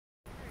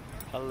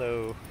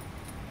Hello,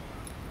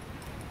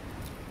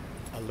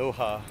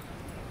 aloha,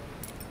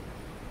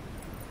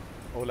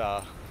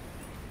 hola.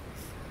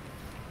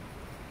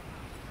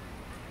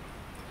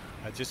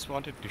 I just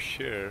wanted to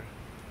share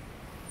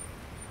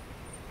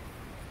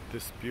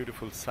this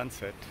beautiful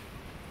sunset.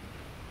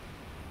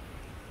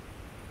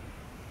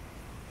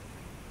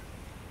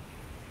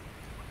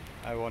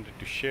 I wanted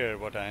to share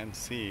what I am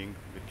seeing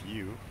with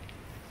you.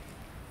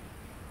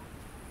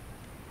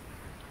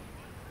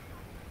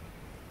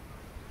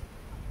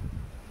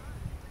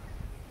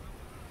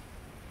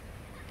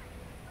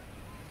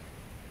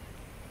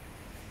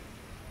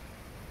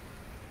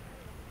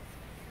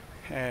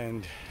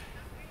 And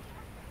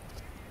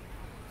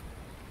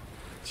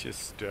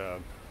just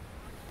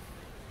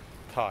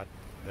thought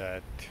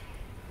that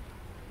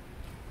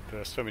there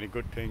are so many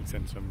good things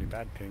and so many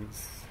bad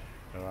things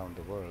around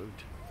the world,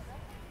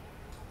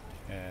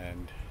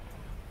 and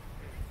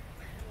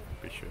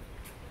we should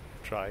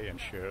try and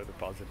share the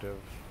positive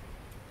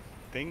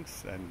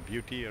things and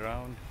beauty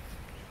around.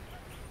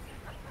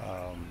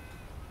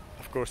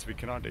 Of course, we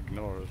cannot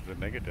ignore the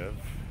negative.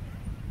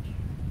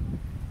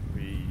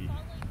 We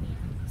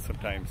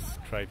sometimes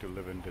try to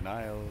live in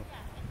denial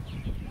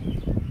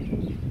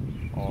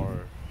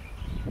or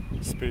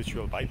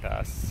spiritual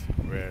bypass,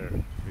 where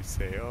we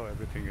say, oh,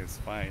 everything is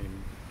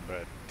fine,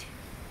 but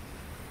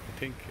I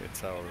think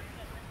it's our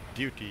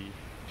duty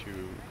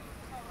to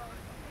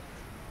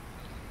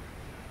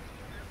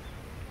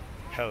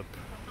help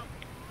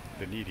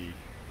the needy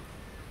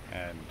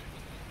and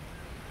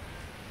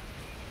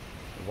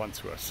the ones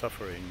who are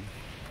suffering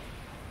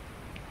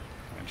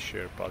and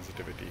share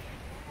positivity.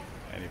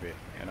 Anyway,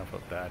 enough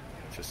of that,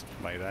 just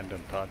my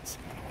random thoughts,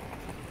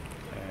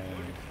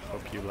 and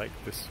hope you like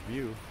this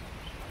view.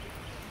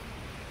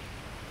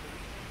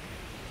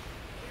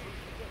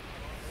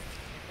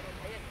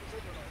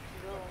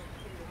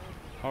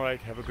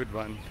 Alright, have a good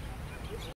one.